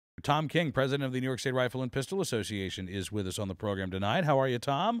Tom King, president of the New York State Rifle and Pistol Association, is with us on the program tonight. How are you,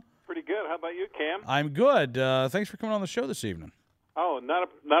 Tom? Pretty good. How about you, Cam? I'm good. Thanks for coming on the show this evening. Oh, not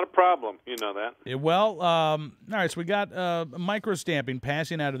a problem. You know that. All right, so we got microstamping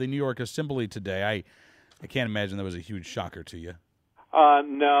passing out of the New York Assembly today. I can't imagine that was a huge shocker to you.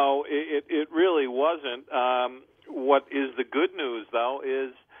 No, it really wasn't. What is the good news, though,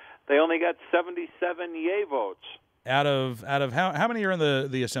 is they only got 77 yay votes. Out of how many are in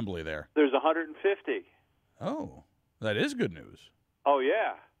the assembly there? There's 150. Oh, that is good news. Oh,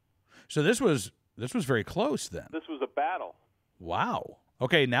 yeah. So this was very close then. This was a battle. Wow.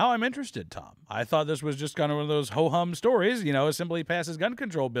 Okay, now I'm interested, Tom. I thought this was just kind of one of those ho-hum stories, Assembly passes gun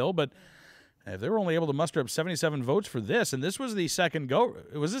control bill, but if they were only able to muster up 77 votes for this, and this was the second go,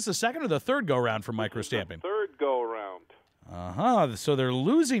 was this the second or the third go-round for microstamping? Third go-around. Uh-huh, so they're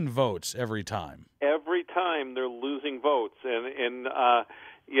losing votes every time. Every time they're losing votes, and I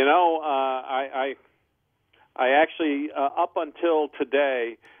actually up until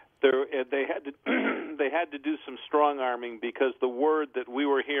today, they had to they had to do some strong arming because the word that we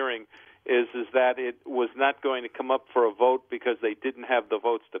were hearing is that it was not going to come up for a vote because they didn't have the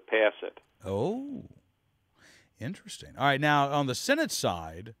votes to pass it. Oh, interesting. All right, now on the Senate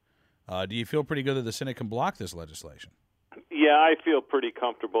side, do you feel pretty good that the Senate can block this legislation? Yeah, I feel pretty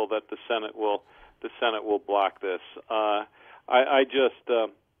comfortable that the Senate will block this. I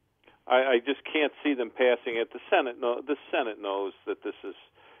just can't see them passing it. The Senate knows that this is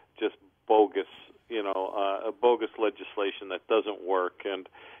just bogus, a bogus legislation that doesn't work, and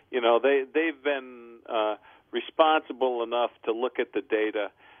they've been responsible enough to look at the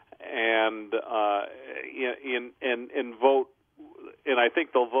data and vote, and I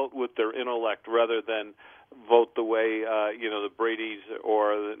think they'll vote with their intellect rather than vote the way the Brady's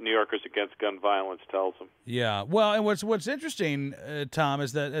or the New Yorkers Against Gun Violence tells them. Yeah, well, and what's interesting, Tom,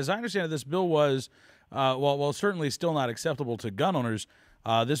 is that as I understand it, this bill was, certainly still not acceptable to gun owners.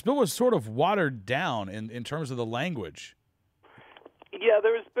 This bill was sort of watered down in terms of the language. Yeah,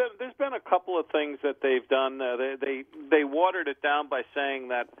 there's been a couple of things that they've done. They watered it down by saying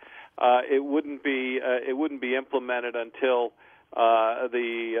that it wouldn't be implemented until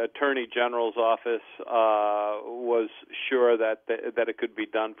the Attorney General's office was sure that it could be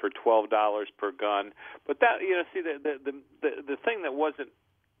done for $12 per gun. But that the thing that wasn't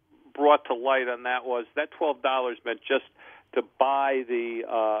brought to light on that was that $12 meant just to buy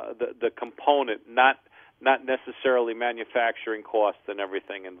the component, not necessarily manufacturing costs and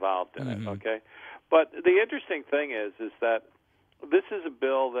everything involved in it. Okay, but the interesting thing is that this is a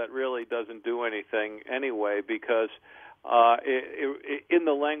bill that really doesn't do anything anyway because in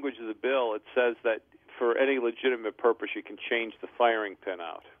the language of the bill it says that for any legitimate purpose you can change the firing pin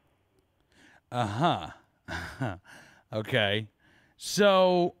out. Okay,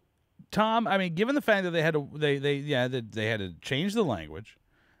 so Tom, I mean, given the fact that they had to change the language,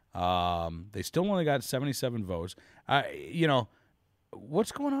 they still only got 77 votes.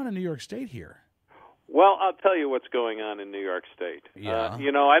 What's going on in New York State here? Well, I'll tell you what's going on in New York State. Yeah.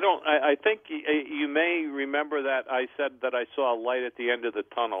 I think you may remember that I said that I saw a light at the end of the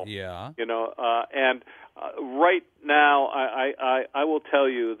tunnel. Yeah. And right now I will tell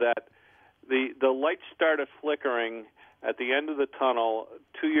you that the light started flickering at the end of the tunnel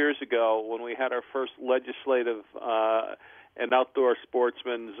 2 years ago when we had our first legislative and outdoor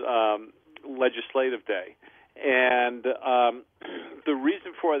sportsmen's legislative day. And the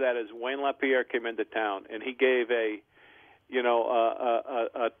reason for that is Wayne LaPierre came into town, and he gave a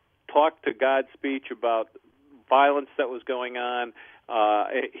talk to God speech about violence that was going on.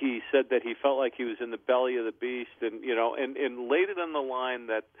 He said that he felt like he was in the belly of the beast, and laid it on the line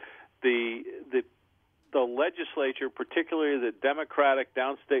that the legislature, particularly the Democratic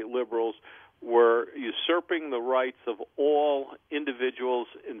downstate liberals, were usurping the rights of all individuals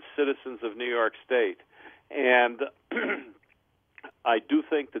and citizens of New York State. And I do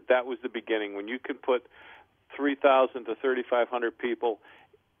think that was the beginning. When you can put 3,000 to 3,500 people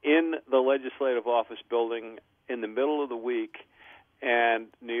in the legislative office building in the middle of the week, and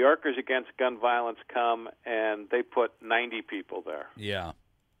New Yorkers Against Gun Violence come and they put 90 people there. Yeah,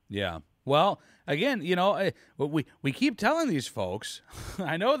 yeah. Well, again, we keep telling these folks.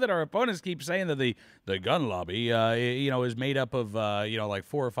 I know that our opponents keep saying that the gun lobby, is made up of, like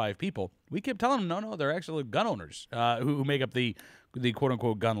 4 or 5 people. We keep telling them, no, they're actually gun owners who make up the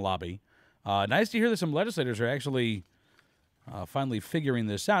quote-unquote gun lobby. Nice to hear that some legislators are actually finally figuring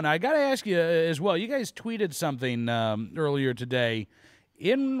this out. Now, I got to ask you as well, you guys tweeted something earlier today.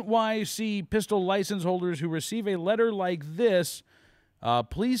 NYC pistol license holders who receive a letter like this,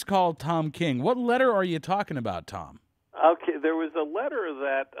 please call Tom King. What letter are you talking about, Tom? Okay, there was a letter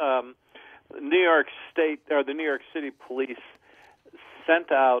that New York State or the New York City Police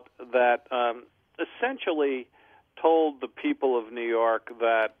sent out that essentially told the people of New York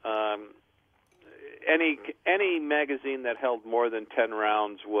that any magazine that held more than 10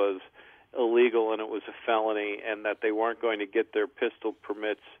 rounds was illegal and it was a felony, and that they weren't going to get their pistol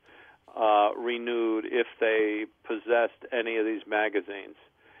permits renewed if they possessed any of these magazines.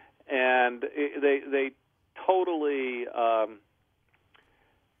 And they totally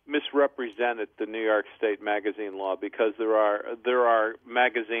misrepresented the New York State magazine law, because there are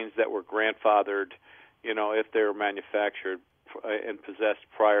magazines that were grandfathered, if they were manufactured and possessed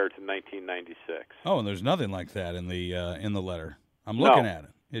prior to 1996. Oh, and there's nothing like that in the letter. I'm looking at it.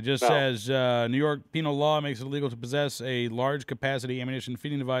 It just says New York penal law makes it illegal to possess a large capacity ammunition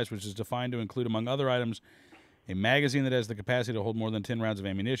feeding device, which is defined to include, among other items, a magazine that has the capacity to hold more than 10 rounds of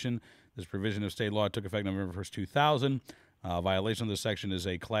ammunition. This provision of state law took effect November 1st, 2000. Violation of this section is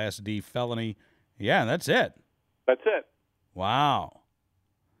a Class D felony. Yeah, that's it. That's it. Wow.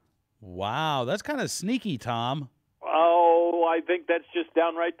 That's kind of sneaky, Tom. Oh, I think that's just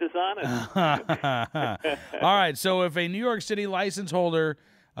downright dishonest. All right, so if a New York City license holder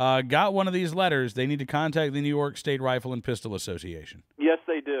got one of these letters, they need to contact the New York State Rifle and Pistol Association. Yes,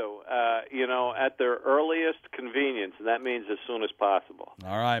 they do. At their earliest convenience, and that means as soon as possible.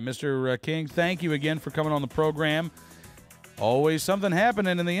 All right, Mr. King, thank you again for coming on the program. Always something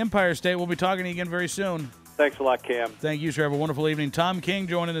happening in the Empire State. We'll be talking to you again very soon. Thanks a lot, Cam. Thank you, sir. Have a wonderful evening. Tom King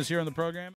joining us here on the program.